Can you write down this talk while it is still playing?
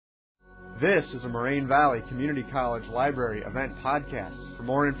This is a Moraine Valley Community College Library event podcast. For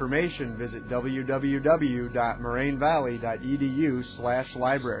more information, visit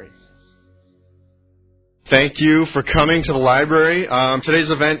www.morainevalley.edu/library. Thank you for coming to the library.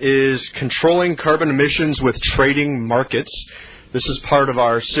 Today's event is Controlling Carbon Emissions with Trading Markets. This is part of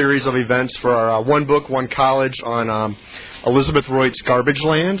our series of events for our One Book, One College on Elizabeth Royt's Garbage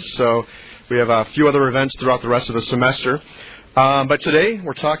Land. So we have a few other events throughout the rest of the semester. But today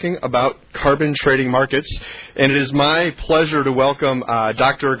we're talking about carbon trading markets, and it is my pleasure to welcome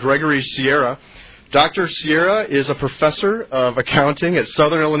Dr. Gregory Sierra. Dr. Sierra is a professor of accounting at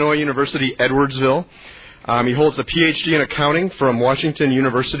Southern Illinois University, Edwardsville. He holds a PhD in accounting from Washington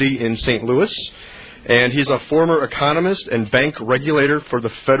University in St. Louis, and he's a former economist and bank regulator for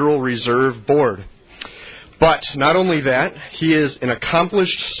the Federal Reserve Board. But not only that, he is an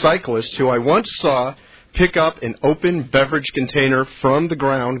accomplished cyclist who I once saw pick up an open beverage container from the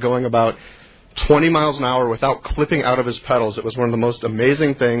ground going about 20 miles an hour without clipping out of his pedals. It was one of the most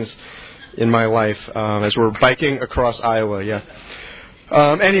amazing things in my life as we're biking across Iowa.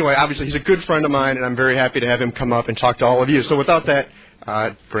 Anyway, obviously he's a good friend of mine, and I'm very happy to have him come up and talk to all of you. So without that,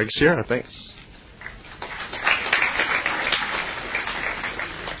 Greg Sierra, thanks.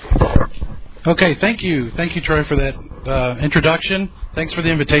 Okay, thank you. Thank you, Troy, for that introduction. Thanks for the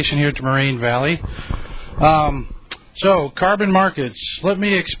invitation here to Moraine Valley. So, carbon markets. Let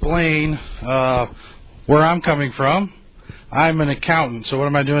me explain where I'm coming from. I'm an accountant, so what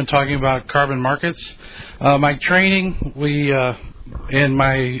am I doing talking about carbon markets? My training, in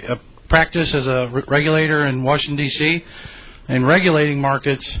my practice as a regulator in Washington, D.C., in regulating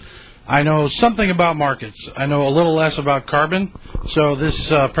markets, I know something about markets. I know a little less about carbon, so this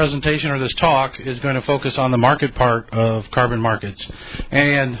presentation or this talk is going to focus on the market part of carbon markets.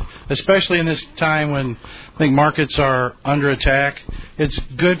 And especially in this time when I think markets are under attack, it's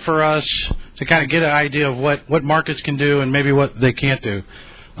good for us to kind of get an idea of what markets can do and maybe what they can't do.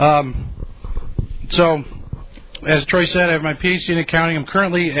 So, as Troy said, I have my PhD in accounting. I'm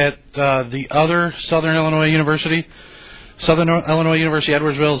currently at the other Southern Illinois University. Southern Illinois University,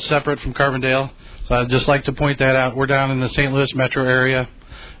 Edwardsville is separate from Carbondale, so I'd just like to point that out. We're down in the St. Louis metro area,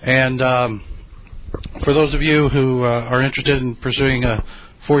 and for those of you who are interested in pursuing a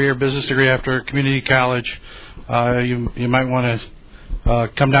 4-year business degree after community college, you might want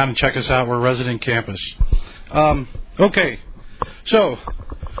to come down and check us out. We're a resident campus. Okay, so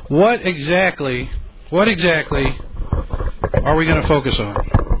what exactly are we going to focus on?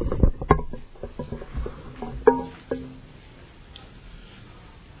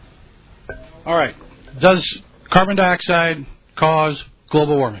 All right. Does carbon dioxide cause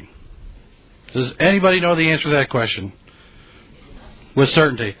global warming? Does anybody know the answer to that question with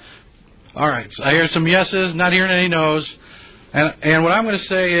certainty? All right. So I hear some yeses, not hearing any no's. And what I'm going to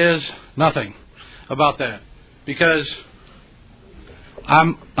say is nothing about that, because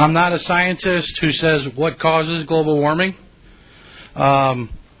I'm not a scientist who says what causes global warming. And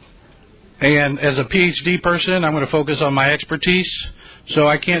as a PhD person, I'm going to focus on my expertise. So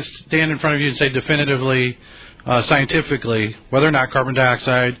I can't stand in front of you and say definitively, scientifically, whether or not carbon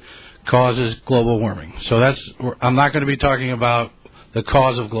dioxide causes global warming. So I'm not going to be talking about the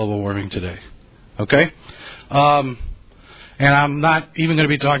cause of global warming today. Okay? And I'm not even going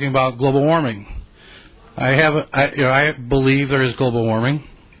to be talking about global warming. I believe there is global warming,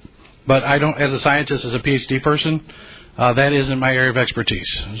 but I don't, as a scientist, as a PhD person, that isn't my area of expertise.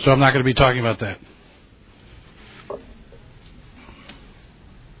 So I'm not going to be talking about that.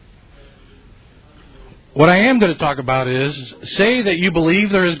 What I am going to talk about is, say that you believe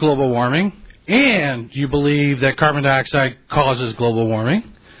there is global warming and you believe that carbon dioxide causes global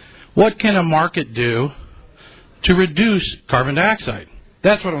warming. What can a market do to reduce carbon dioxide?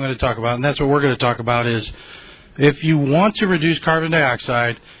 That's what I'm going to talk about, and that's what we're going to talk about is, if you want to reduce carbon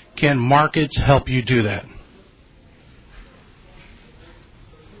dioxide, can markets help you do that?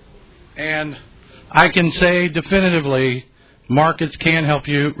 And I can say definitively, markets can help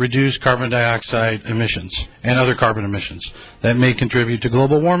you reduce carbon dioxide emissions and other carbon emissions that may contribute to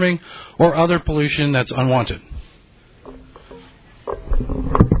global warming or other pollution that's unwanted.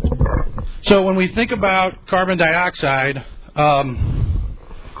 So when we think about carbon dioxide,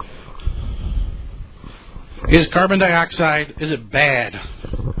 is carbon dioxide, is it bad?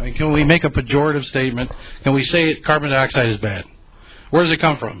 I mean, can we make a pejorative statement? Can we say carbon dioxide is bad? Where does it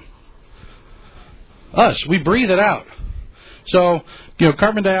come from? Us. We breathe it out. So,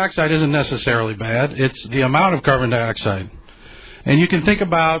 carbon dioxide isn't necessarily bad. It's the amount of carbon dioxide. And you can think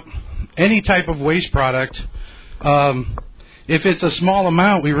about any type of waste product. If it's a small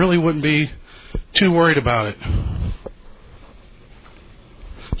amount, we really wouldn't be too worried about it.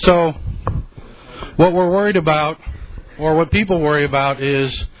 So, What we're worried about, or what people worry about,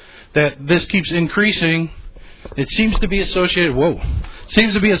 is that this keeps increasing. It seems to be associated.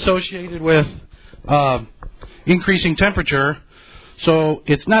 With increasing temperature. So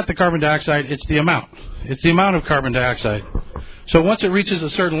it's not the carbon dioxide; it's the amount. It's the amount of carbon dioxide. So once it reaches a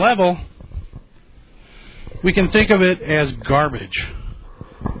certain level, we can think of it as garbage.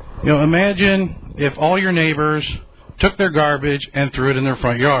 Imagine if all your neighbors took their garbage and threw it in their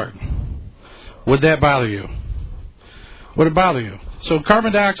front yard. Would that bother you? Would it bother you? So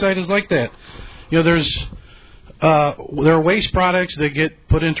carbon dioxide is like that. There are waste products that get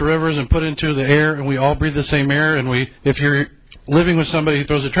put into rivers and put into the air, and we all breathe the same air. And if you're living with somebody who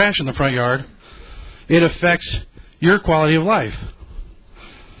throws the trash in the front yard, it affects your quality of life.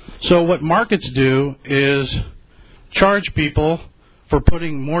 So what markets do is charge people for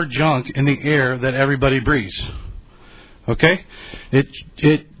putting more junk in the air that everybody breathes. Okay?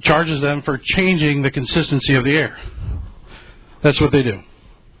 It charges them for changing the consistency of the air. That's what they do.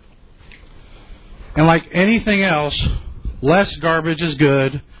 And like anything else, less garbage is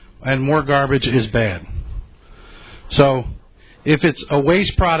good and more garbage is bad. So if it's a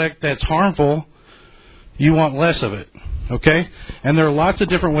waste product that's harmful, you want less of it. Okay? And there are lots of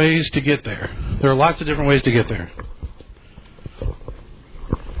different ways to get there.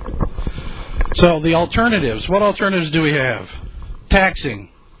 So the alternatives. What alternatives do we have? Taxing.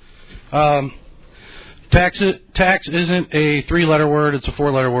 Tax isn't a 3-letter word. It's a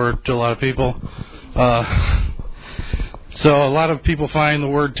 4-letter word to a lot of people. So a lot of people find the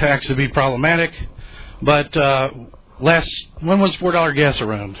word tax to be problematic. But when was $4 gas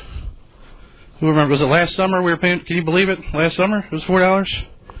around? Who remembers? Was it last summer we were paying? Can you believe it? Last summer it was $4.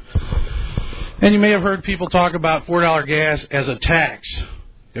 And you may have heard people talk about $4 gas as a tax.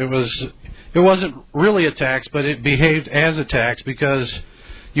 It wasn't really a tax, but it behaved as a tax because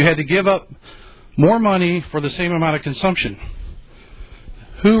you had to give up more money for the same amount of consumption.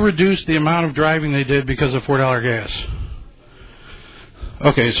 Who reduced the amount of driving they did because of $4 gas?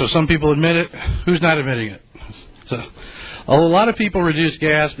 Okay, so some people admit it. Who's not admitting it? So, a lot of people reduced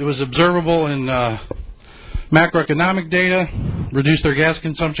gas. It was observable in macroeconomic data, reduced their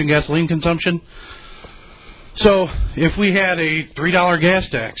gasoline consumption. So if we had a $3 gas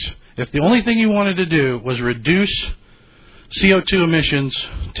tax, if the only thing you wanted to do was reduce CO2 emissions,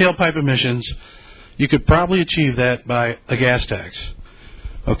 tailpipe emissions, you could probably achieve that by a gas tax.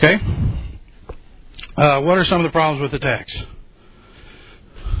 Okay? What are some of the problems with the tax?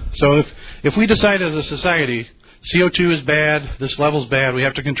 So if we decide as a society, CO2 is bad, this level's bad, we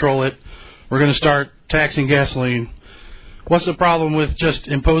have to control it, we're going to start taxing gasoline, what's the problem with just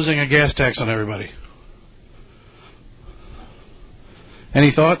imposing a gas tax on everybody?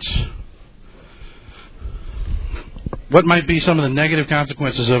 Any thoughts? What might be some of the negative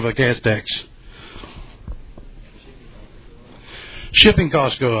consequences of a gas tax? Shipping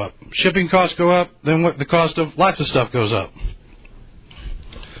costs go up. Shipping costs go up, then the cost of lots of stuff goes up.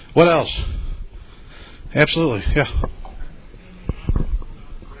 What else? Absolutely, yeah.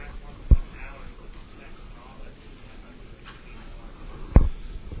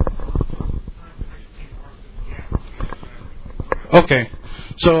 Okay,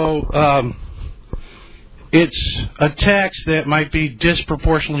 so it's a tax that might be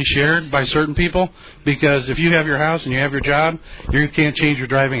disproportionately shared by certain people because if you have your house and you have your job, you can't change your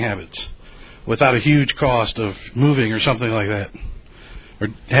driving habits without a huge cost of moving or something like that or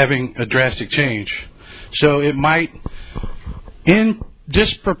having a drastic change. So it might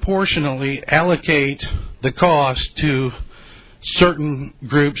disproportionately allocate the cost to certain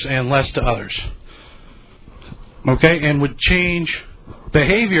groups and less to others. Okay, and would change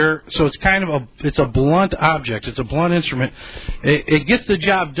behavior, so it's kind of it's a blunt object, it's a blunt instrument. It gets the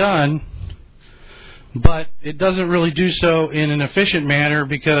job done, but it doesn't really do so in an efficient manner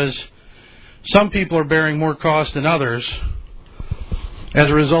because some people are bearing more cost than others as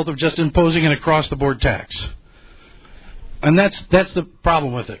a result of just imposing an across-the-board tax. And that's the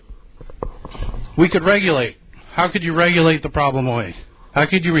problem with it. We could regulate. How could you regulate the problem away? How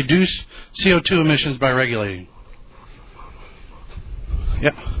could you reduce CO2 emissions by regulating?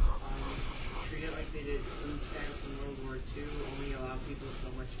 Yep. Treat it like they did food stamps in World War II, only allow people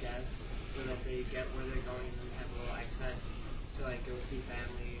so much gas so that they get where they're going and have a little excess to go see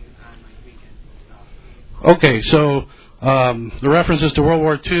family on weekends and stuff. Okay, so the reference is to World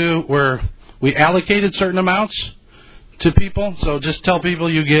War II where we allocated certain amounts to people. So just tell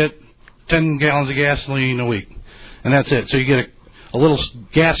people you get 10 gallons of gasoline a week, and that's it. So you get a little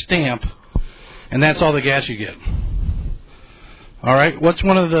gas stamp, and that's all the gas you get. All right, what's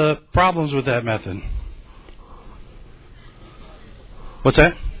one of the problems with that method? What's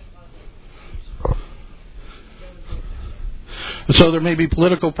that? So there may be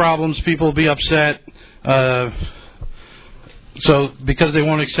political problems. People will be upset. So because they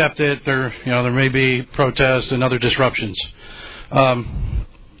won't accept it, there may be protests and other disruptions.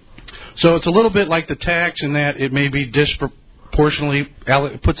 So it's a little bit like the tax in that it may be disproportionately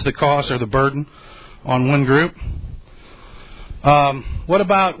puts the cost or the burden on one group.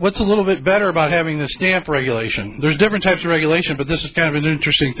 What's a little bit better about having the stamp regulation? There's different types of regulation, but this is kind of an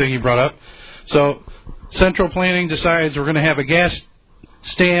interesting thing you brought up. So central planning decides we're going to have a gas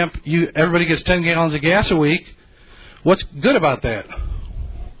stamp. Everybody gets 10 gallons of gas a week. What's good about that?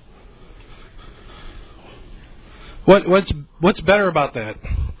 What's better about that?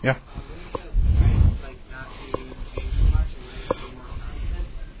 Yeah.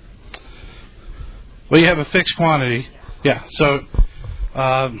 Well, you have a fixed quantity. Yeah. So,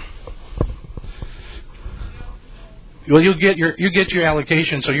 you get your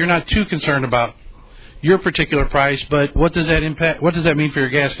allocation, so you're not too concerned about your particular price. But what does that impact? What does that mean for your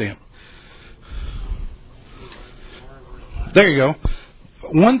gas stamp? There you go.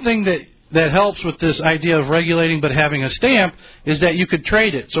 One thing that helps with this idea of regulating but having a stamp is that you could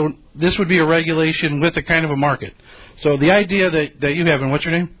trade it. So this would be a regulation with a kind of a market. So the idea that you have, and what's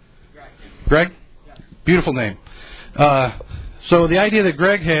your name? Greg? Beautiful name. So the idea that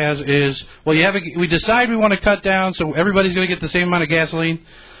Greg has is, we decide we want to cut down, so everybody's going to get the same amount of gasoline,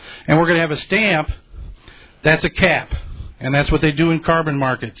 and we're going to have a stamp. That's a cap, and that's what they do in carbon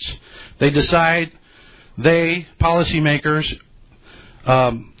markets. Policymakers,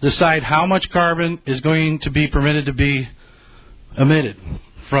 decide how much carbon is going to be permitted to be emitted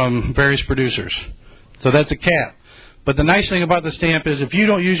from various producers. So that's a cap. But the nice thing about the stamp is if you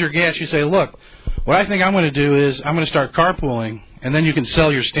don't use your gas, you say, look, what I think I'm going to do is I'm going to start carpooling, and then you can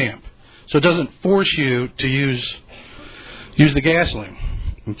sell your stamp. So it doesn't force you to use the gasoline.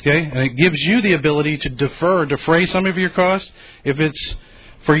 Okay? And it gives you the ability to defray some of your costs. If it's,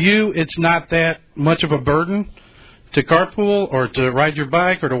 for you, it's not that much of a burden to carpool or to ride your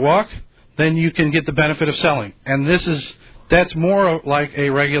bike or to walk, then you can get the benefit of selling. And that's more like a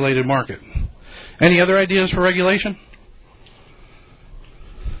regulated market. Any other ideas for regulation?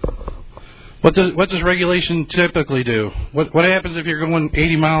 What does regulation typically do? What happens if you're going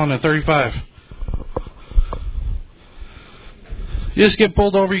 80 mile on a 35? You just get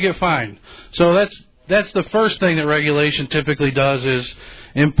pulled over, you get fined. So that's the first thing that regulation typically does is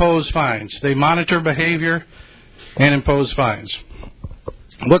impose fines. They monitor behavior and impose fines.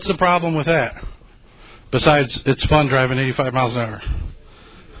 What's the problem with that? Besides, it's fun driving 85 miles an hour.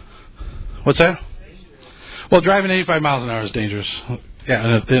 What's that? Well, driving 85 miles an hour is dangerous.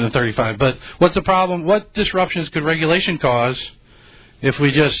 Yeah, in a 35. But what's the problem? What disruptions could regulation cause if we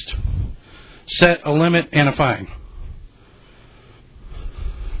just set a limit and a fine?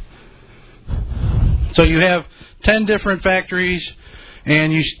 So you have 10 different factories,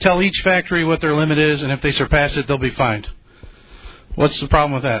 and you tell each factory what their limit is, and if they surpass it, they'll be fined. What's the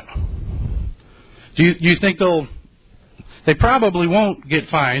problem with that? Do you think they probably won't get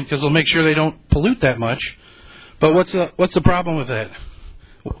fined because they'll make sure they don't pollute that much. But what's the problem with that?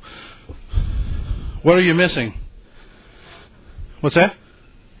 What are you missing? What's that?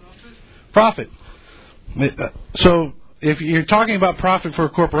 Profit. So if you're talking about profit for a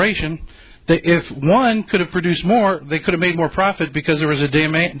corporation, if one could have produced more, they could have made more profit because there was a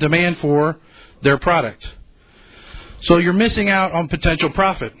demand for their product. So you're missing out on potential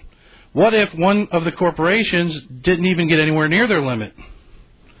profit. What if one of the corporations didn't even get anywhere near their limit?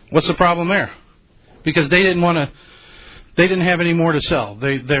 What's the problem there? Because they didn't have any more to sell.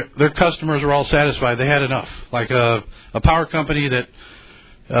 Their customers were all satisfied. They had enough. Like a power company that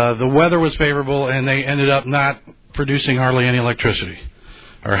the weather was favorable and they ended up not producing hardly any electricity,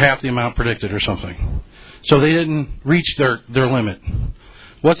 or half the amount predicted or something. So they didn't reach their limit.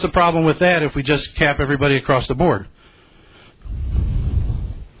 What's the problem with that if we just cap everybody across the board?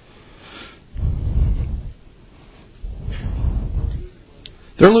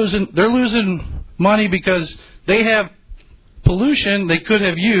 They're losing money because they have pollution they could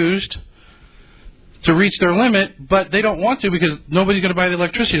have used to reach their limit, but they don't want to because nobody's going to buy the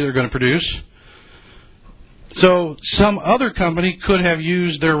electricity they're going to produce. So some other company could have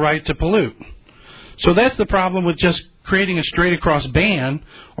used their right to pollute. So that's the problem with just creating a straight across ban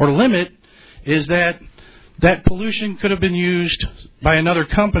or limit, is that pollution could have been used by another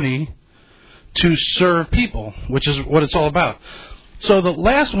company to serve people, which is what it's all about. So the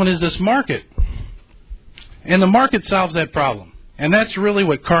last one is this market. And the market solves that problem. And that's really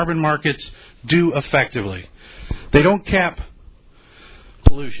what carbon markets do effectively. They don't cap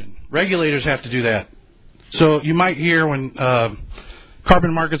pollution. Regulators have to do that. So you might hear when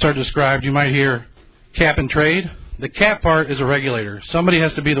carbon markets are described, you might hear cap and trade. The cap part is a regulator. Somebody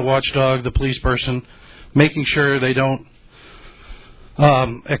has to be the watchdog, the police person, making sure they don't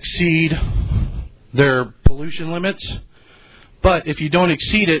exceed their pollution limits. But if you don't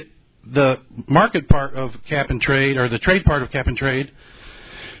exceed it, the market part of cap and trade, or the trade part of cap and trade,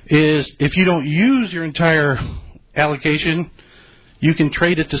 is if you don't use your entire allocation, you can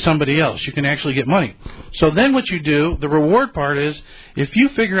trade it to somebody else. You can actually get money. So then what you do, the reward part is, if you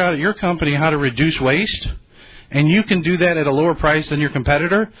figure out at your company how to reduce waste, and you can do that at a lower price than your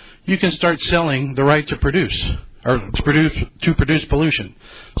competitor, you can start selling the right to produce, or to produce pollution.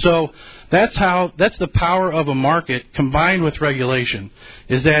 So that's the power of a market combined with regulation,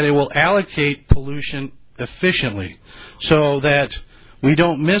 is that it will allocate pollution efficiently so that we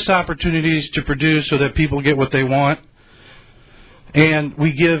don't miss opportunities to produce so that people get what they want. And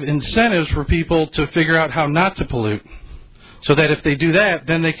we give incentives for people to figure out how not to pollute, so that if they do that,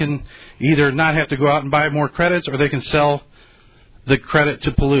 then they can either not have to go out and buy more credits, or they can sell the credit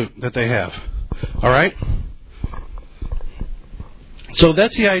to pollute that they have. All right? So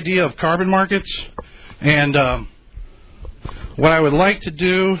that's the idea of carbon markets. And what I would like to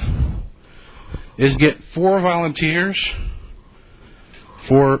do is get 4 volunteers,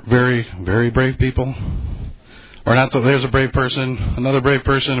 4 very, very brave people. Or not, so there's a brave person, another brave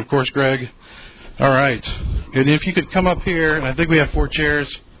person, of course, Greg. All right. And if you could come up here, and I think we have 4 chairs.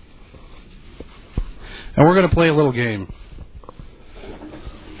 And we're going to play a little game.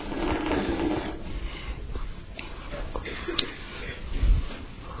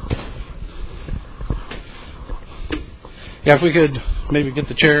 Yeah, if we could maybe get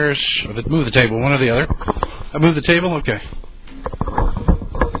the chairs, or move the table, one or the other. I move the table? Okay.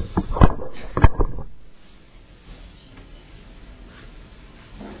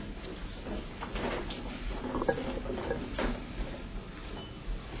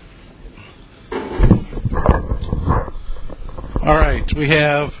 All right, we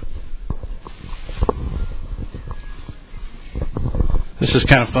have, this is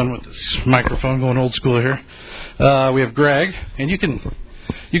kind of fun with this microphone going old school here. We have Greg, and you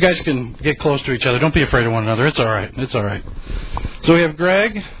guys can get close to each other. Don't be afraid of one another. It's all right. It's all right. So we have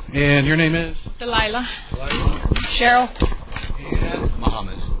Greg, and your name is? Delilah. Cheryl. And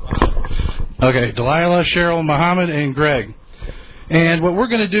Muhammad. Okay, Delilah, Cheryl, Muhammad, and Greg. And what we're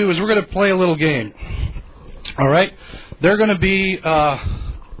going to do is we're going to play a little game. All right? They're going to be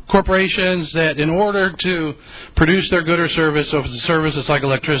corporations that, in order to produce their good or service, so if it's a service, it's like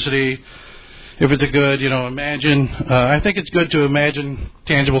electricity. If it's a good, imagine, I think it's good to imagine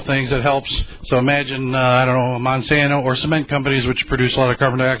tangible things that helps. So imagine, I don't know, Monsanto or cement companies which produce a lot of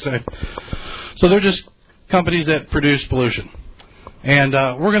carbon dioxide. So they're just companies that produce pollution. And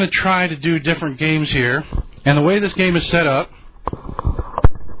we're going to try to do different games here. And the way this game is set up,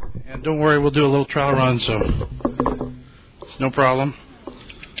 and don't worry, we'll do a little trial run, so it's no problem.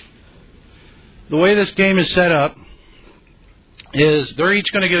 The way this game is set up is they're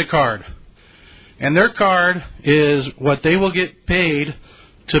each going to get a card. And their card is what they will get paid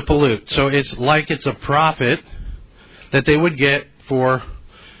to pollute. So it's like it's a profit that they would get for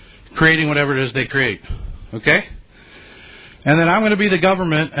creating whatever it is they create. Okay? And then I'm going to be the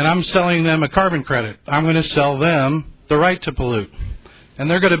government, and I'm selling them a carbon credit. I'm going to sell them the right to pollute. And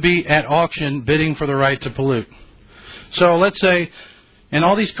they're going to be at auction bidding for the right to pollute. So let's say, and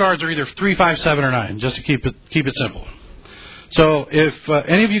all these cards are either 3, 5, 7, or 9, just to keep it simple. So if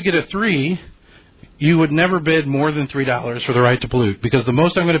any of you get a 3, you would never bid more than $3 for the right to pollute, because the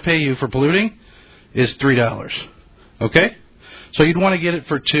most I'm going to pay you for polluting is $3. Okay? So you'd want to get it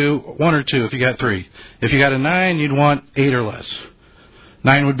for 1 or 2 if you got 3. If you got a 9, you'd want 8 or less.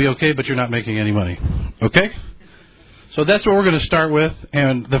 9 would be okay, but you're not making any money. Okay? So that's what we're going to start with.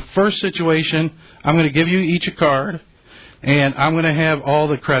 And the first situation, I'm going to give you each a card, and I'm going to have all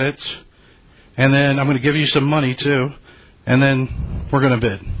the credits, and then I'm going to give you some money too, and then we're going to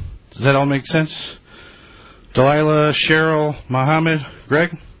bid. Does that all make sense? Delilah, Cheryl, Muhammad,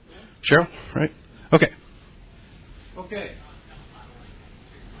 Greg? Cheryl, right? Okay. Okay.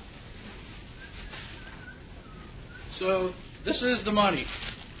 So this is the money.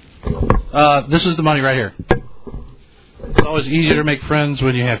 This is the money right here. It's always easier to make friends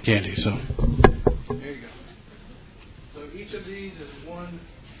when you have candy, so there you go. So each of these is $1.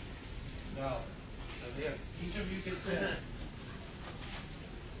 So each of you gets 10.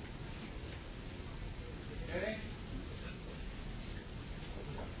 Okay?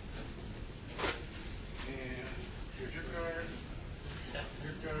 And here's your card.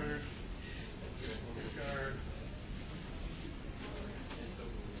 Your card. Your card.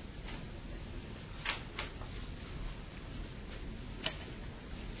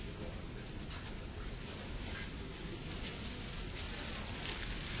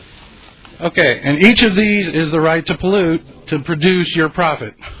 Okay, and each of these is the right to pollute to produce your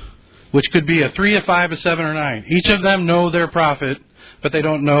profit, which could be a 3, a 5, a 7, or 9. Each of them know their profit, but they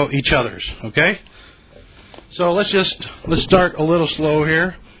don't know each other's, okay? So let's start a little slow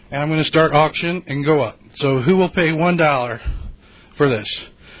here, and I'm going to start auction and go up. So who will pay $1 for this,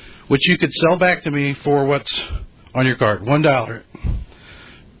 which you could sell back to me for what's on your card? $1.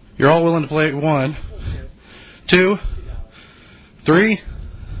 You're all willing to play 1, 2, 3,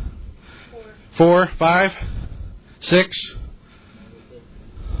 4, 5, 6.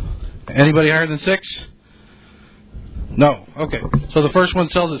 Anybody higher than 6? No. Okay. So the first one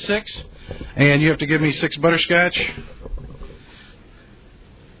sells at 6, and you have to give me 6 butterscotch.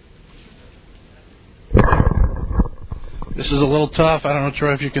 This is a little tough. I don't know,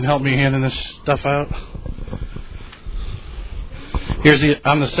 Troy, if you can help me handing this stuff out.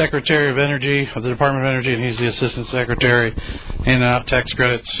 I'm the Secretary of Energy of the Department of Energy, and he's the Assistant Secretary, handing out tax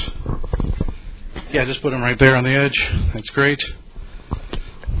credits. Yeah, just put them right there on the edge. That's great.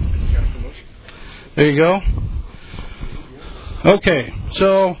 There you go. Okay,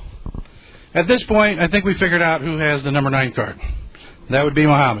 so at this point, I think we figured out who has the number 9 card. That would be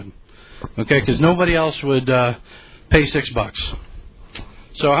Muhammad. Okay, because nobody else would pay $6.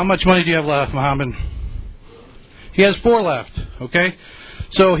 So how much money do you have left, Muhammad? He has 4 left, okay?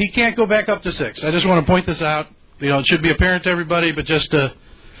 So he can't go back up to 6. I just want to point this out. It should be apparent to everybody, but just to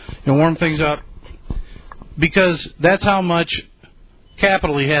warm things up. Because that's how much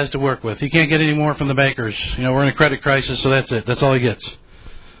capital he has to work with. He can't get any more from the bankers. We're in a credit crisis, so that's it. That's all he gets.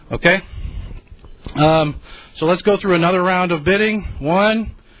 Okay? So let's go through another round of bidding.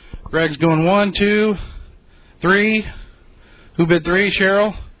 1. Greg's going 1, 2, 3. Who bid 3?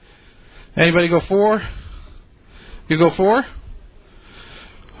 Cheryl? Anybody go 4? You go 4?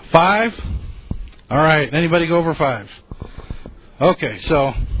 5? All right. Anybody go over 5? Okay,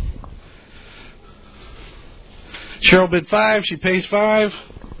 so Cheryl bid 5. She pays 5.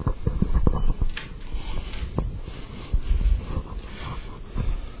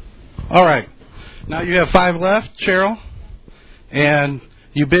 All right. Now you have 5 left, Cheryl. And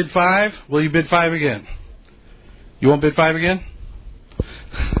you bid 5. Will you bid 5 again? You won't bid 5 again?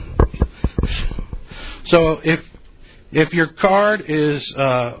 So if your card is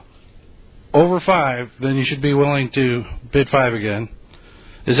over 5, then you should be willing to bid 5 again.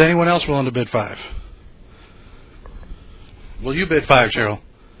 Is anyone else willing to bid 5? Will you bid 5, Cheryl?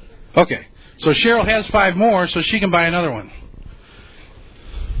 Okay. So Cheryl has 5 more, so she can buy another one.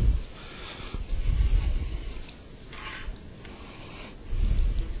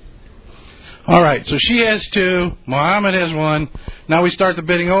 All right. So she has 2. Muhammad has 1. Now we start the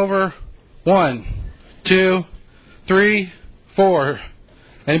bidding over. 1, 2, 3, 4.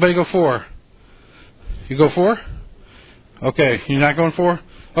 Anybody go 4? You go 4? Okay. You're not going 4?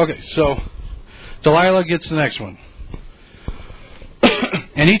 Okay. So Delilah gets the next one.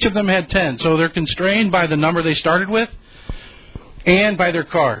 And each of them had 10. So they're constrained by the number they started with and by their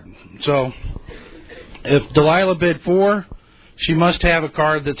card. So if Delilah bid 4, she must have a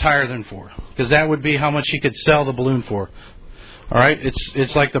card that's higher than 4, because that would be how much she could sell the balloon for. All right?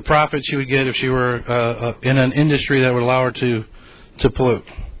 It's like the profit she would get if she were in an industry that would allow her to pollute.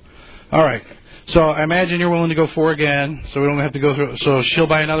 All right. So I imagine you're willing to go 4 again, so we don't have to go through. So she'll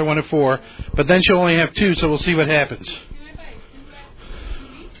buy another one at 4, but then she'll only have 2, so we'll see what happens.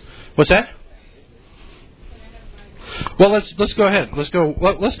 What's that? Well, let's go ahead. Let's go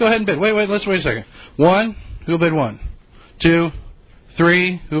ahead and bid. Wait. Let's wait a second. 1. Who'll bid 1? 2,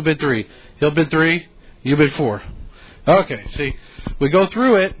 3. Who'll bid 3? He'll bid 3. You bid 4. Okay. See, we go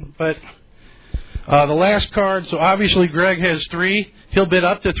through it, but the last card. So obviously Greg has 3. He'll bid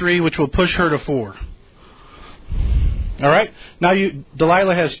up to 3, which will push her to 4. All right. Now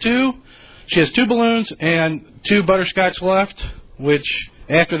Delilah has 2. She has 2 balloons and 2 butterscotch left, which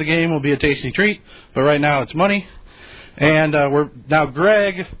after the game will be a tasty treat. But right now it's money. And now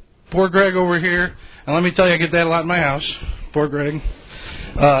Greg, poor Greg over here. And let me tell you, I get that a lot in my house. Poor Greg.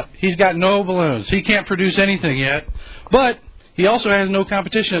 He's got no balloons. He can't produce anything yet. But he also has no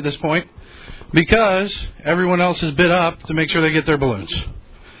competition at this point, because everyone else has bid up to make sure they get their balloons.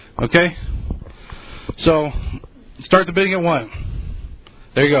 Okay? So start the bidding at 1.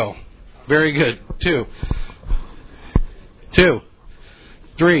 There you go. Very good. 2. 2.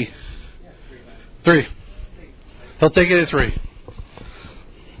 3. 3. He'll take it at 3.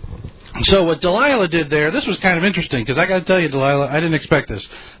 So what Delilah did there, this was kind of interesting, because I got to tell you, Delilah, I didn't expect this.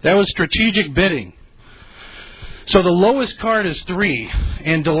 That was strategic bidding. So the lowest card is 3,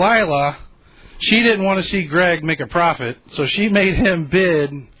 and Delilah, she didn't want to see Greg make a profit, so she made him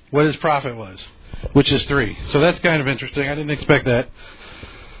bid what his profit was, which is 3. So that's kind of interesting. I didn't expect that.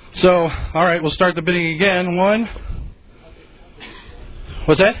 So, all right, we'll start the bidding again. 1.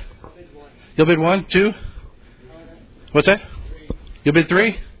 What's that? You'll bid 1, 2. What's that? You'll bid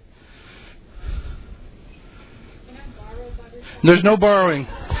 3. There's no borrowing.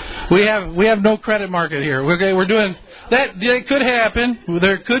 We have no credit market here. Okay, we're doing that. It could happen.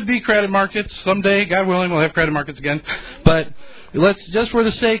 There could be credit markets someday. God willing, we'll have credit markets again. But let's just for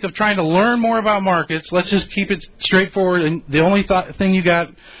the sake of trying to learn more about markets, let's just keep it straightforward. And the only thing you got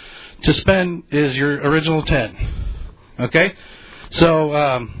to spend is your original 10. Okay. So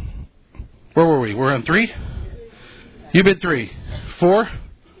where were we? We're on 3. You bid 3. 4.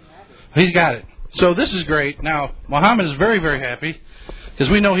 He's got it. So this is great. Now, Muhammad is very, very happy because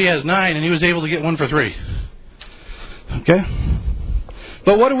we know he has 9 and he was able to get 1 for 3. Okay?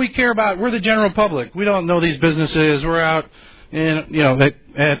 But what do we care about? We're the general public. We don't know these businesses. We're out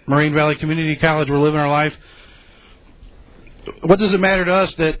at Moraine Valley Community College. We're living our life. What does it matter to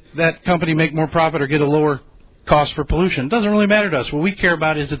us that company make more profit or get a lower cost for pollution? It doesn't really matter to us. What we care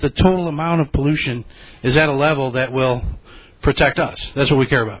about is that the total amount of pollution is at a level that will protect us. That's what we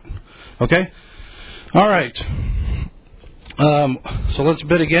care about. Okay? All right. So let's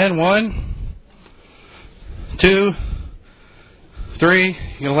bid again. 1, 2, 3. You're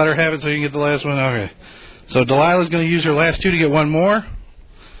going to let her have it so you can get the last one? Okay. So Delilah's going to use her last 2 to get 1 more.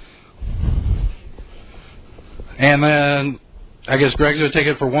 And then I guess Greg's going to take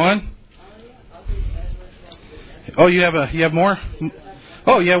it for 1. Oh, you have more?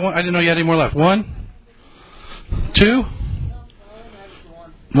 Oh, yeah. 1. I didn't know you had any more left. 1, 2,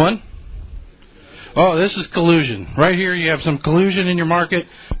 1. Oh, this is collusion. Right here you have some collusion in your market.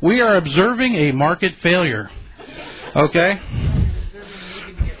 We are observing a market failure. Okay?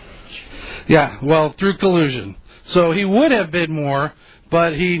 Yeah, well, through collusion. So he would have bid more,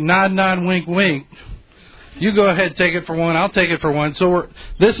 but he nod, wink, wink. You go ahead, take it for 1. I'll take it for 1. So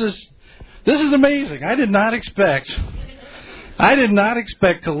this is amazing. I did not expect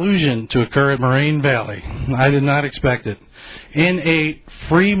collusion to occur at Moraine Valley. I did not expect it. In a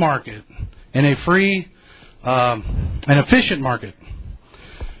free market, in a free, an efficient market,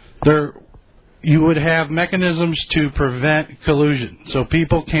 you would have mechanisms to prevent collusion. So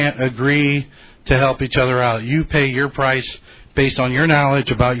people can't agree to help each other out. You pay your price based on your knowledge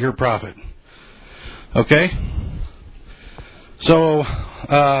about your profit. Okay? So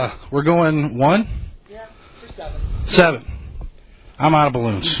we're going 1? Yeah, for 7. 7. I'm out of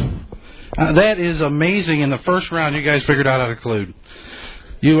balloons. That is amazing. In the first round, you guys figured out how to collude.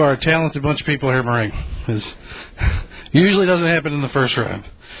 You are a talented bunch of people here, Moraine. Usually doesn't happen in the first round.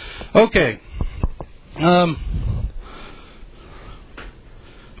 Okay.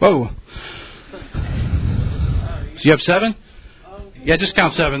 Whoa. So you have 7? Yeah, just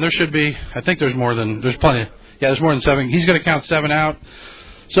count 7. There should be. I think there's plenty. Yeah, there's more than 7. He's going to count 7 out.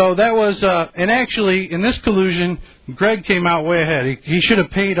 So that was, and actually, in this collusion, Greg came out way ahead. He should have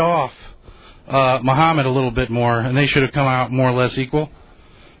paid off Muhammad a little bit more, and they should have come out more or less equal.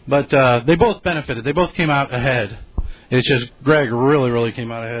 But they both benefited. They both came out ahead. It's just Greg really, really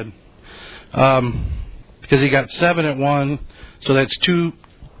came out ahead. Because he got 7 at 1, so that's 2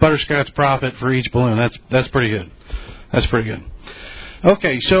 butterscotch profit for each balloon. That's pretty good. That's pretty good.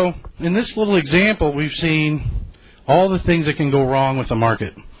 Okay, so in this little example, we've seen all the things that can go wrong with the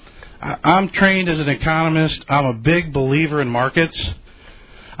market. I'm trained as an economist. I'm a big believer in markets.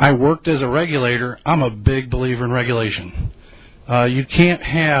 I worked as a regulator. I'm a big believer in regulation. You can't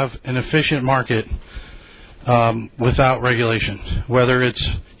have an efficient market without regulation. Whether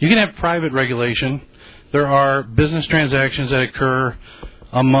you can have private regulation. There are business transactions that occur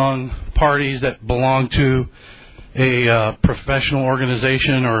among parties that belong to a professional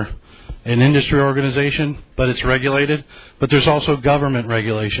organization or an industry organization, but it's regulated. But there's also government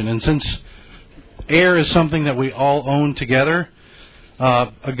regulation. And since air is something that we all own together,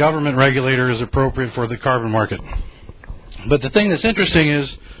 a government regulator is appropriate for the carbon market. But the thing that's interesting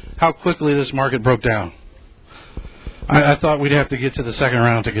is how quickly this market broke down. I thought we'd have to get to the second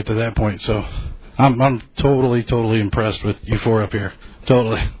round to get to that point. So I'm totally impressed with you 4 up here.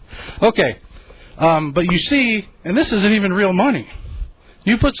 Totally. Okay. But you see, and this isn't even real money.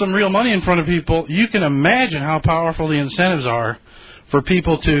 You put some real money in front of people, you can imagine how powerful the incentives are for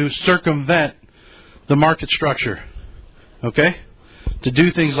people to circumvent the market structure. Okay? To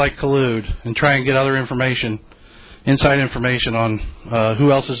do things like collude and try and get other information, inside information on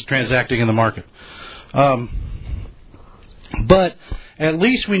who else is transacting in the market. But at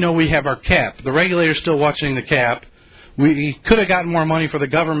least we know we have our cap. The regulator's still watching the cap. We could have gotten more money for the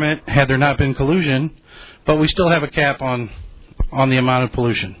government had there not been collusion, but we still have a cap on the amount of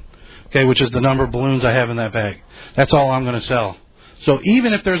pollution, okay, which is the number of balloons I have in that bag. That's all I'm going to sell. So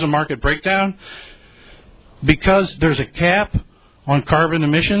even if there's a market breakdown, because there's a cap on carbon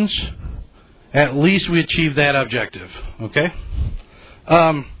emissions, at least we achieve that objective. Okay?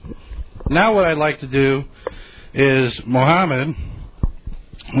 Now what I'd like to do is Mohammed,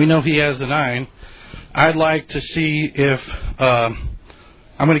 we know he has the 9. I'd like to see if I'm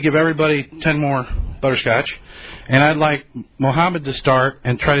going to give everybody 10 more butterscotch, and I'd like Mohammed to start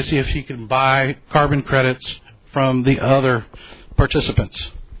and try to see if he can buy carbon credits from the other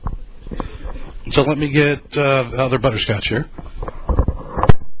participants. So let me get the other butterscotch here.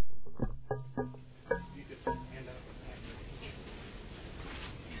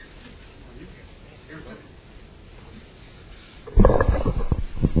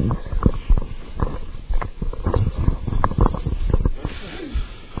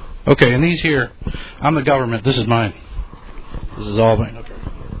 Okay, and these here, I'm the government. This is mine. This is all mine. Okay.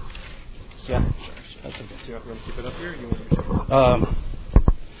 Yeah. That's okay. Do you want to keep it up here? Or you want to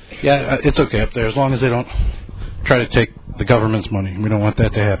yeah, it's okay up there as long as they don't try to take the government's money. We don't want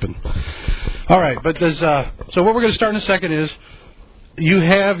that to happen. All right, but there's so what we're going to start in a second is you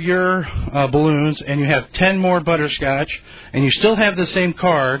have your balloons and you have 10 more butterscotch and you still have the same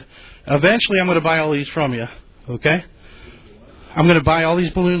card. Eventually, I'm going to buy all these from you. Okay. I'm going to buy all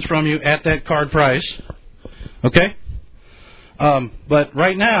these balloons from you at that card price, okay? But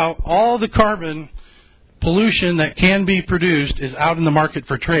right now, all the carbon pollution that can be produced is out in the market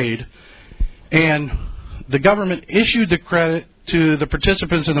for trade, and the government issued the credit to the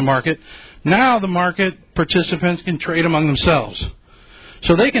participants in the market. Now the market participants can trade among themselves.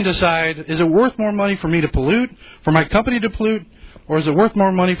 So they can decide, is it worth more money for me to pollute, for my company to pollute, or is it worth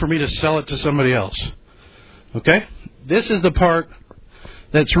more money for me to sell it to somebody else? Okay? This is the part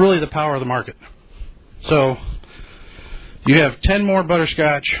that's really the power of the market. So you have 10 more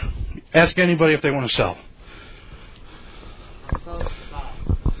butterscotch. Ask anybody if they want to sell.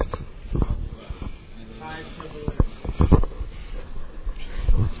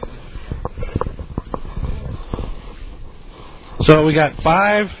 So we got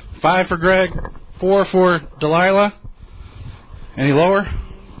 5 for Greg, 4 for Delilah. Any lower?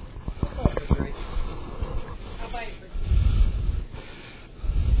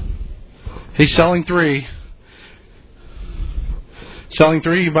 He's selling 3. Selling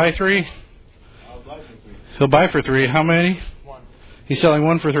 3, you buy 3? I'll buy for 3. He'll buy for 3. How many? 1. He's selling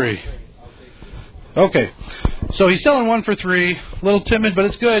 1 for 3. Okay. So he's selling 1 for 3. A little timid, but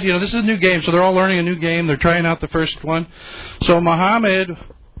it's good. You know, this is a new game, so they're all learning a new game. They're trying out the first one. So Mohammed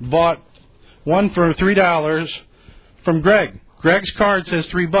bought 1 for $3 from Greg. Greg's card says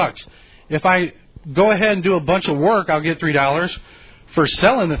 $3. If I go ahead and do a bunch of work, I'll get $3. For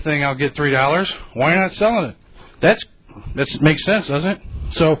selling the thing, I'll get $3. Why not selling it? That makes sense, doesn't it?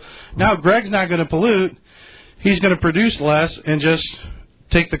 So now Greg's not going to pollute. He's going to produce less and just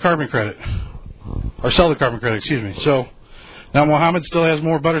take the carbon credit. Or sell the carbon credit, excuse me. So now Mohammed still has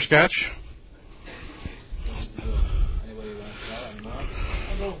more butterscotch. Anybody want to sell? I'm not.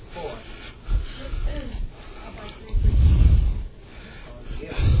 I'll go 4.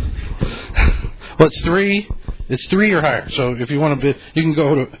 Well, it's 3. It's 3 or higher. So if you want to bid, you can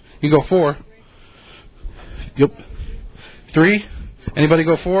go 4. Yep. 3. Anybody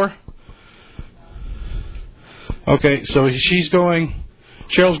go 4? Okay. So Cheryl's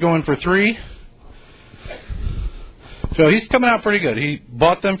going for 3. So he's coming out pretty good. He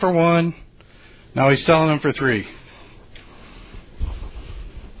bought them for 1. Now he's selling them for 3.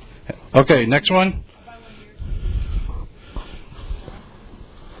 Okay. Next one.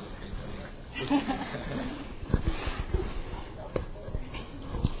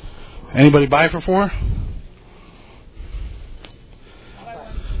 Anybody buy for 4?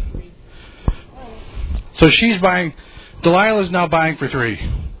 So she's buying. Delilah's now buying for 3.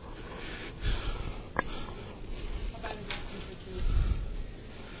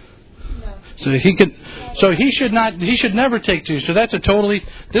 So he could. So he should not. He should never take 2. So that's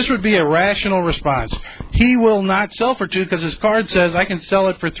this would be a rational response. He will not sell for 2 because his card says I can sell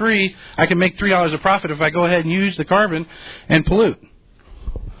it for 3. I can make $3 of profit if I go ahead and use the carbon and pollute.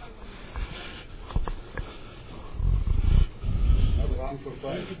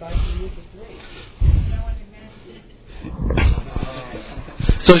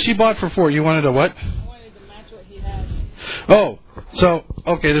 So she bought for 4. You wanted a what? I wanted to match what he has. Oh, so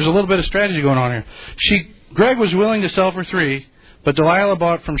okay. There's a little bit of strategy going on here. Greg was willing to sell for 3, but Delilah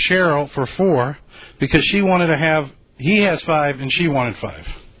bought from Cheryl for 4 because she wanted to have. He has 5 and she wanted 5.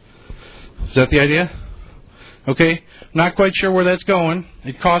 Is that the idea? Okay. Not quite sure where that's going.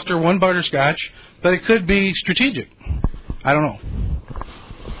 It cost her 1 butterscotch, but it could be strategic. I don't know.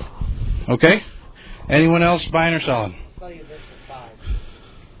 Okay. Anyone else buying or selling? I'll sell you this for 5.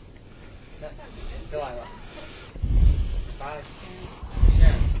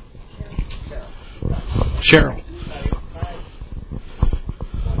 Cheryl.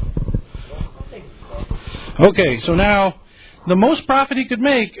 Okay, so now the most profit he could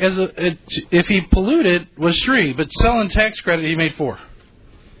make if he polluted was 3, but selling tax credit he made 4.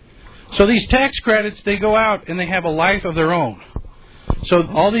 So these tax credits, they go out and they have a life of their own. So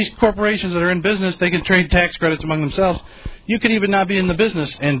all these corporations that are in business, they can trade tax credits among themselves. You could even not be in the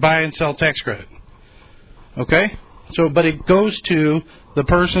business and buy and sell tax credit. Okay? So, but it goes to the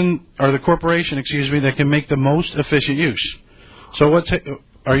person or the corporation, that can make the most efficient use. So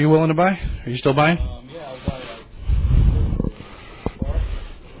are you willing to buy? Are you still buying? Yeah, I'll buy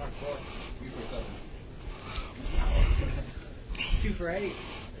like 2 for 8.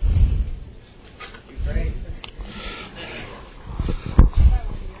 2 for 8.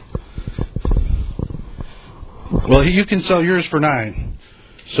 Well, you can sell yours for 9.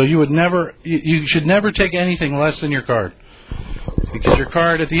 So you should never take anything less than your card. Because your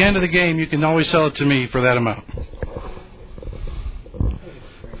card, at the end of the game, you can always sell it to me for that amount.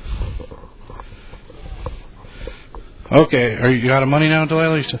 Okay, are you out of money now,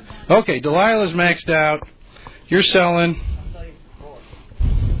 Delilah? Okay, Delilah's maxed out. You're selling. I'll sell you for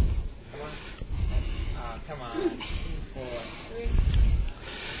 4. Come on.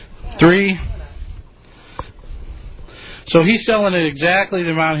 4. 3. So he's selling it exactly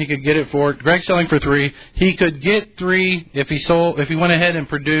the amount he could get it for. Greg's selling for 3. He could get 3 if he went ahead and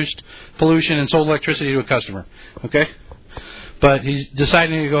produced pollution and sold electricity to a customer. Okay? But he's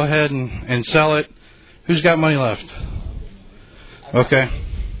deciding to go ahead and sell it. Who's got money left? Okay. Do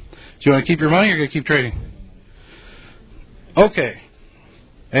you want to keep your money or are you going to keep trading? Okay.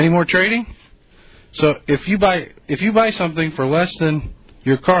 Any more trading? So if you buy something for less than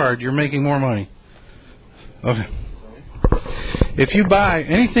your card, you're making more money. Okay. If you buy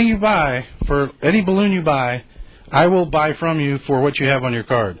anything you buy, for any balloon you buy, I will buy from you for what you have on your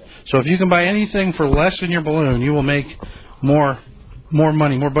card. So if you can buy anything for less than your balloon, you will make more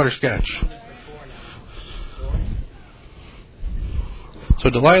money, more butterscotch. So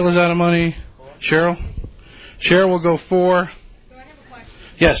Delilah's out of money. Cheryl will go 4. So I have a question.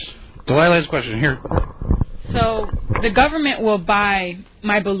 Yes, Delilah has a question. Here. So the government will buy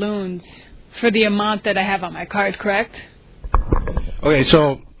my balloons for the amount that I have on my card, correct? Okay,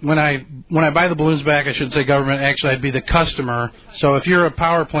 so when I buy the balloons back, I shouldn't say government. Actually, I'd be the customer. So if you're a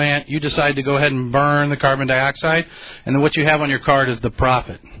power plant, you decide to go ahead and burn the carbon dioxide, and then what you have on your card is the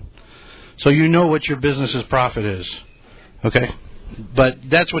profit. So you know what your business's profit is. Okay? But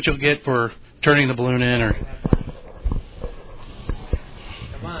that's what you'll get for turning the balloon in. Or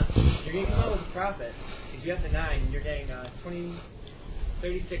Come on. You're going to come out with a profit. Because you have the 9, and you're getting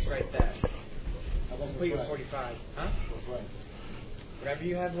 36 right there. I'll put you at 45. Huh? Whatever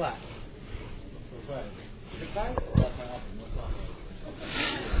you have left. 5?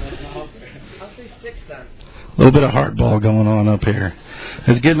 I'll say 6 then. a little bit of hardball going on up here.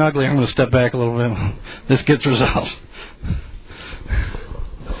 It's getting ugly. I'm going to step back a little bit. This gets resolved.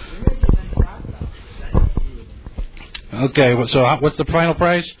 Okay, so what's the final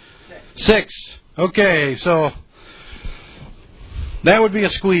price? 6. Okay, so that would be a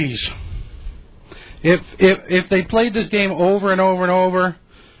squeeze. If they played this game over and over and over,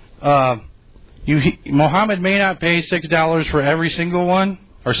 Mohammed may not pay $6 for every single one,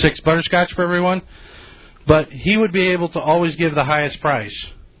 or 6 butterscotch for every one, but he would be able to always give the highest price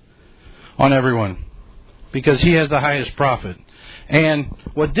on everyone because he has the highest profit. And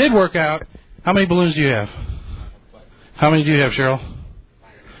what did work out, how many balloons do you have? How many do you have, Cheryl?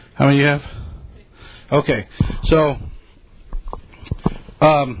 How many do you have? Okay, so,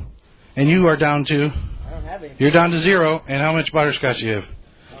 and you are down to? I don't have any. You're down to 0, and how much butterscotch do you have?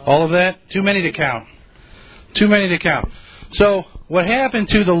 All of that? Too many to count. Too many to count. So what happened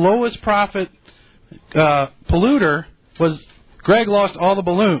to the lowest profit polluter was Greg lost all the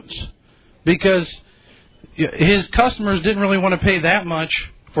balloons because his customers didn't really want to pay that much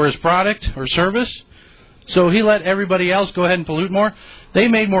for his product or service. So he let everybody else go ahead and pollute more. They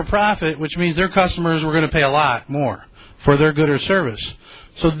made more profit, which means their customers were going to pay a lot more for their good or service.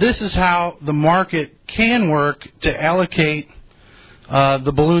 So this is how the market can work to allocate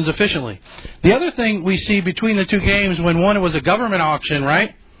the balloons efficiently. The other thing we see between the two games, when one was a government auction,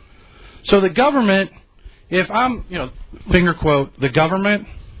 right? So the government, if I'm, finger quote, the government,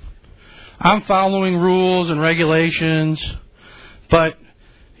 I'm following rules and regulations, but,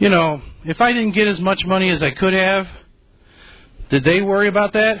 if I didn't get as much money as I could have, did they worry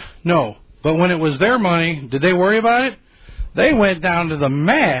about that? No. But when it was their money, did they worry about it? They went down to the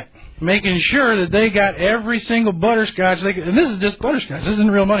mat making sure that they got every single butterscotch they could, and this is just butterscotch, this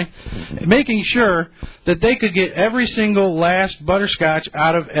isn't real money, making sure that they could get every single last butterscotch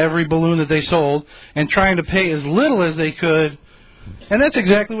out of every balloon that they sold and trying to pay as little as they could. And that's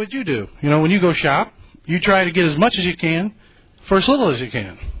exactly what you do. You know, when you go shop, you try to get as much as you can for as little as you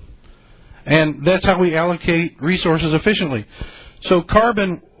can. And that's how we allocate resources efficiently. So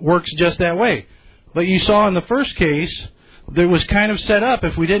carbon works just that way. But you saw in the first case, that was kind of set up,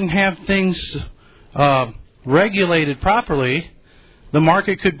 if we didn't have things regulated properly, the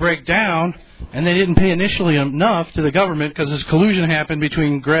market could break down, and they didn't pay initially enough to the government because this collusion happened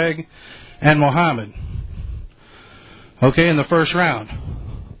between Greg and Mohammed. Okay, in the first round.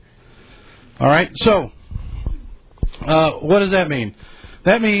 All right, so what does that mean?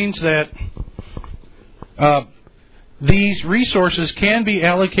 That means that these resources can be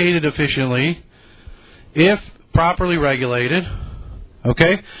allocated efficiently if properly regulated,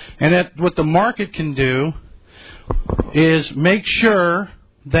 okay? And that what the market can do is make sure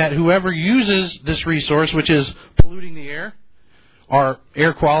that whoever uses this resource, which is polluting the air, or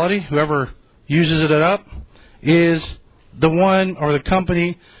air quality, whoever uses it up, is the one or the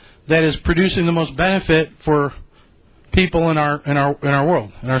company that is producing the most benefit for people in our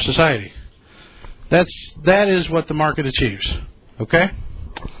world, in our society. That is what the market achieves. Okay?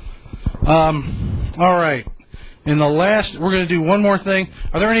 All right. In the last, we're going to do one more thing.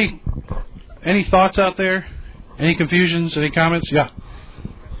 Are there any thoughts out there? Any confusions? Any comments? Yeah.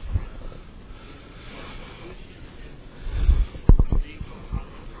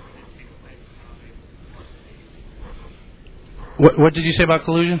 What did you say about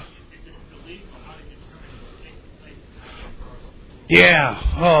collusion? Yeah.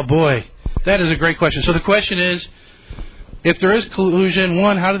 Oh boy, that is a great question. So the question is, if there is collusion,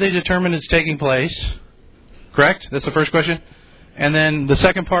 one, how do they determine it's taking place? Correct? That's the first question. And then the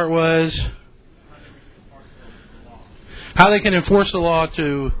second part was how they can enforce the law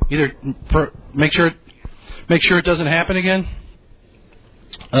to either make sure it doesn't happen again.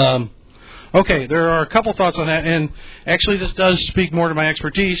 Okay, there are a couple thoughts on that, and actually this does speak more to my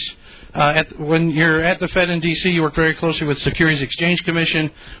expertise. When you're at the Fed in D.C., you work very closely with Securities Exchange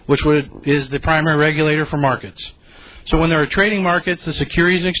Commission, which is the primary regulator for markets. So when there are trading markets, the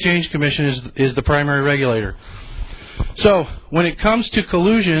Securities Exchange Commission is the primary regulator. So when it comes to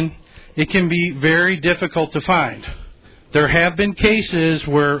collusion, it can be very difficult to find. There have been cases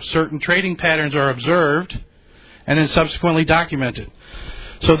where certain trading patterns are observed and then subsequently documented.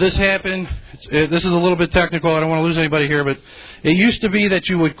 So this happened, this is a little bit technical, I don't want to lose anybody here, but it used to be that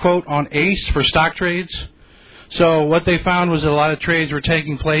you would quote on ACE for stock trades. So what they found was that a lot of trades were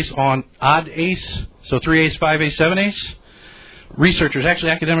taking place on odd ACE, so 3 ACE, 5 ACE, 7 ACE. Researchers, actually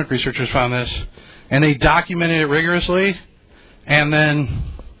academic researchers found this, and they documented it rigorously, and then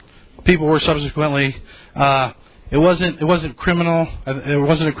people were subsequently, it wasn't criminal, it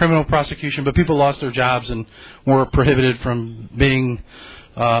wasn't a criminal prosecution, but people lost their jobs and were prohibited from being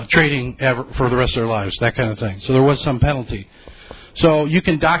trading ever for the rest of their lives, that kind of thing. So there was some penalty. So you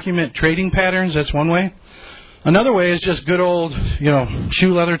can document trading patterns, that's one way. Another way is just good old,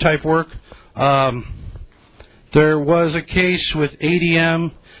 shoe leather type work. There was a case with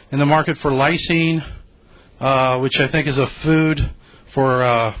ADM in the market for lysine, which I think is a food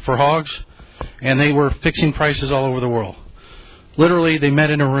for hogs, and they were fixing prices all over the world. Literally, they met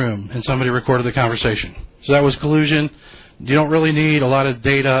in a room, and somebody recorded the conversation. So that was collusion. You don't really need a lot of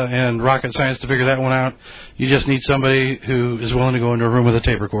data and rocket science to figure that one out. You just need somebody who is willing to go into a room with a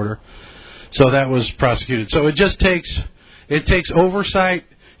tape recorder. So that was prosecuted. So it just takes oversight.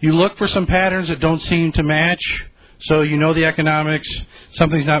 You look for some patterns that don't seem to match, so you know the economics.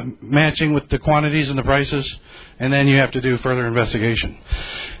 Something's not matching with the quantities and the prices, and then you have to do further investigation.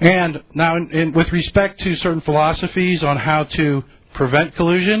 And now, with respect to certain philosophies on how to prevent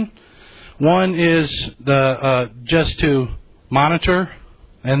collusion, one is just to monitor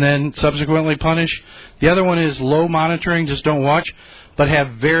and then subsequently punish. The other one is low monitoring, just don't watch, but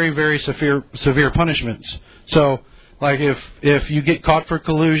have very, very severe punishments. So, like if you get caught for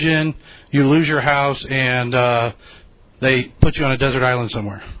collusion, you lose your house and they put you on a desert island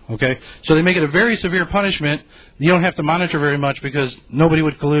somewhere. Okay? So they make it a very severe punishment. You don't have to monitor very much because nobody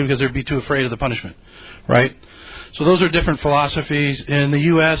would collude because they'd be too afraid of the punishment. Right? So those are different philosophies. In the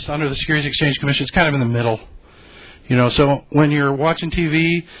U.S., under the Securities Exchange Commission, it's kind of in the middle. So when you're watching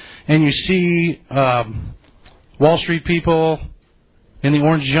TV and you see Wall Street people in the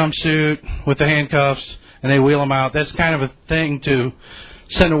orange jumpsuit with the handcuffs and they wheel them out, that's kind of a thing to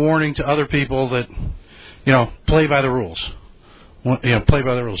send a warning to other people that, play by the rules. Play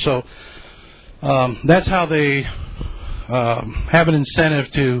by the rules. So that's how they have an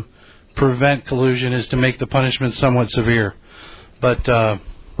incentive to prevent collusion is to make the punishment somewhat severe. But a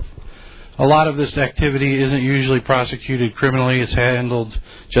lot of this activity isn't usually prosecuted criminally. It's handled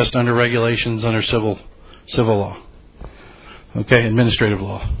just under regulations under civil law. Okay, administrative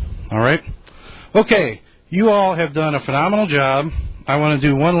law. All right? Okay, you all have done a phenomenal job. I want to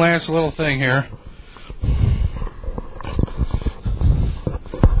do one last little thing here.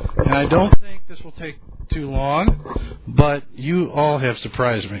 And I don't think this will take too long, but you all have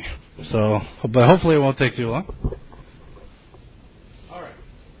surprised me. So, but hopefully it won't take too long. All right.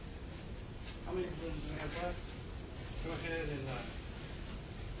 How many balloons do we have left? Go ahead and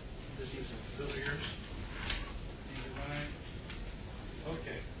just use some filters. These are mine.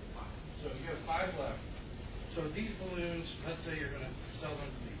 Okay. So you have 5 left. So these balloons, let's say you're going to sell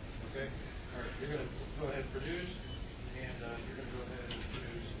them to me. Okay? All right. You're going to go ahead and produce, and you're going to go ahead and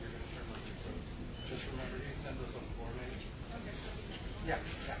produce, and you're going to turn them in. So just remember, you can send those up for me. Okay. Yeah.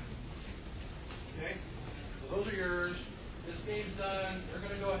 Okay? So those are yours. This game's done. They're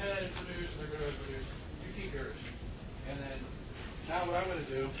going to go ahead and produce. They're going to produce. You keep yours. And then, now what I'm going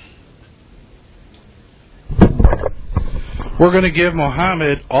to do, we're going to give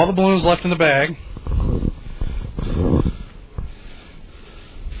Mohammed all the balloons left in the bag.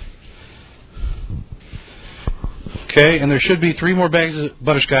 Okay, and there should be 3 more bags of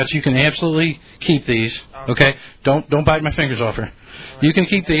butterscotch. You can absolutely keep these. Okay, don't bite my fingers off her. You can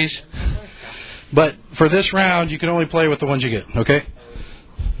keep these, but for this round, you can only play with the ones you get. Okay.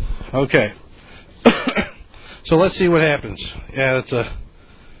 Okay. So let's see what happens. Yeah, that's a.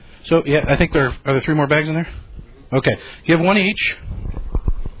 So yeah, I think are there 3 more bags in there? Okay, give 1 each.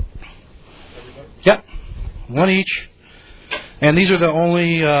 Yep, 1 each. And these are the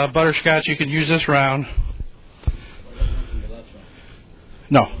only butterscotch you can use this round.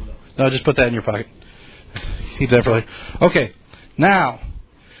 No, just put that in your pocket. Keep that for later. Okay, now,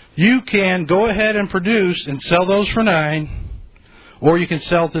 you can go ahead and produce and sell those for 9, or you can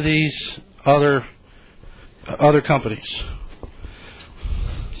sell to these other companies.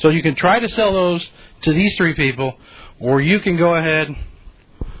 So you can try to sell those to these 3 people, or you can go ahead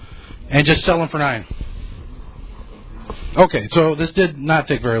and just sell them for 9. Okay, so this did not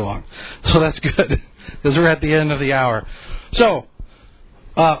take very long. So that's good, because we're at the end of the hour. So,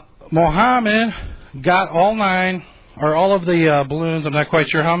 Mohammed got all 9, or all of the balloons. I'm not quite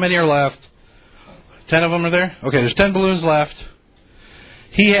sure how many are left. 10 of them are there? Okay, there's 10 balloons left.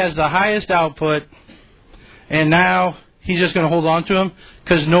 He has the highest output, and now he's just going to hold on to them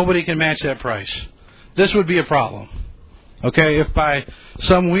because nobody can match that price. This would be a problem. Okay, if by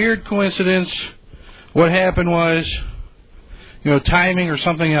some weird coincidence what happened was, timing or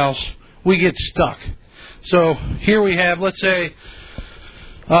something else, we get stuck. So here we have, let's say,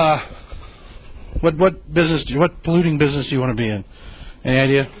 what polluting business do you want to be in? Any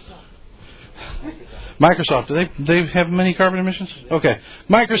idea? Microsoft. Do they have many carbon emissions? Okay.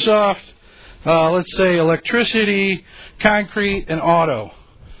 Microsoft, let's say electricity, concrete, and auto.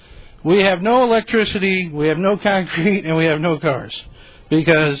 We have no electricity, we have no concrete, and we have no cars.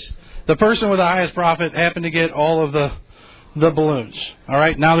 Because the person with the highest profit happened to get all of the balloons. All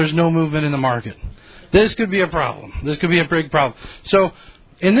right? Now there's no movement in the market. This could be a problem. This could be a big problem. So,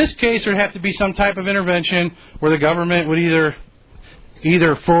 in this case, there would have to be some type of intervention where the government would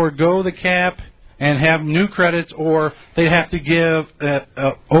either forego the cap and have new credits, or they'd have to give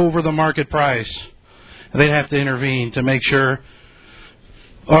over the market price. They'd have to intervene to make sure.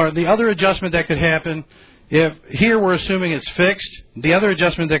 Or the other adjustment that could happen, if here we're assuming it's fixed, the other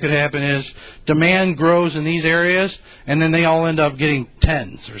adjustment that could happen is demand grows in these areas, and then they all end up getting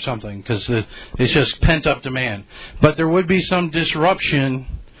 10s or something because it's just pent-up demand. But there would be some disruption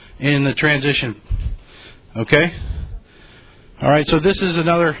in the transition. Okay? All right, so this is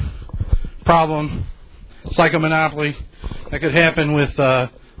another problem. It's like a monopoly that could happen with the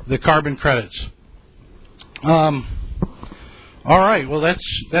carbon credits. All right, well,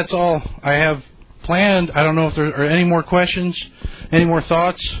 that's all I have planned. I don't know if there are any more questions, any more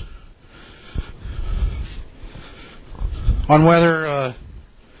thoughts on whether.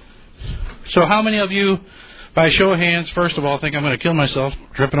 So, how many of you, by show of hands, first of all, think I'm going to kill myself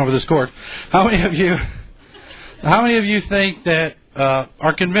tripping over this cord? How many of you think that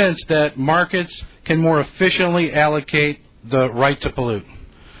are convinced that markets can more efficiently allocate the right to pollute?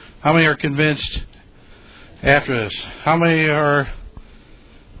 How many are convinced after this? How many are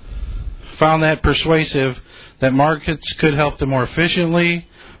found that persuasive that markets could help to more efficiently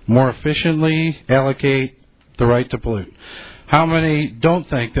allocate the right to pollute? How many don't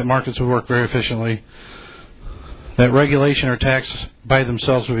think that markets would work very efficiently, that regulation or tax by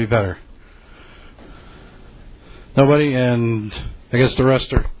themselves would be better? Nobody, and I guess the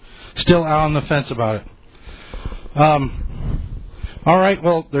rest are still out on the fence about it. All right,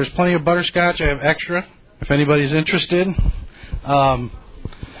 well, there's plenty of butterscotch. I have extra if anybody's interested. I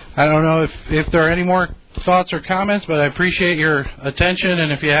don't know if there are any more thoughts or comments, but I appreciate your attention,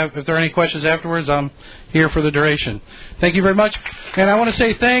 and if there are any questions afterwards, I'm here for the duration. Thank you very much. And I want to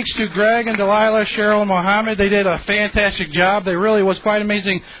say thanks to Greg and Delilah, Cheryl, and Mohammed. They did a fantastic job. They really was quite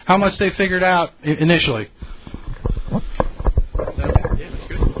amazing how much they figured out initially.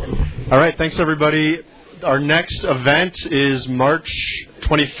 All right, thanks everybody. Our next event is March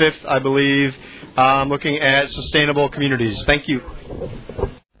 25th, I believe, looking at sustainable communities. Thank you.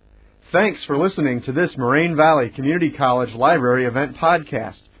 Thanks for listening to this Moraine Valley Community College Library event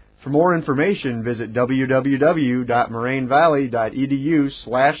podcast. For more information, visit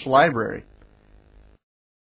www.morainevalley.edu/library.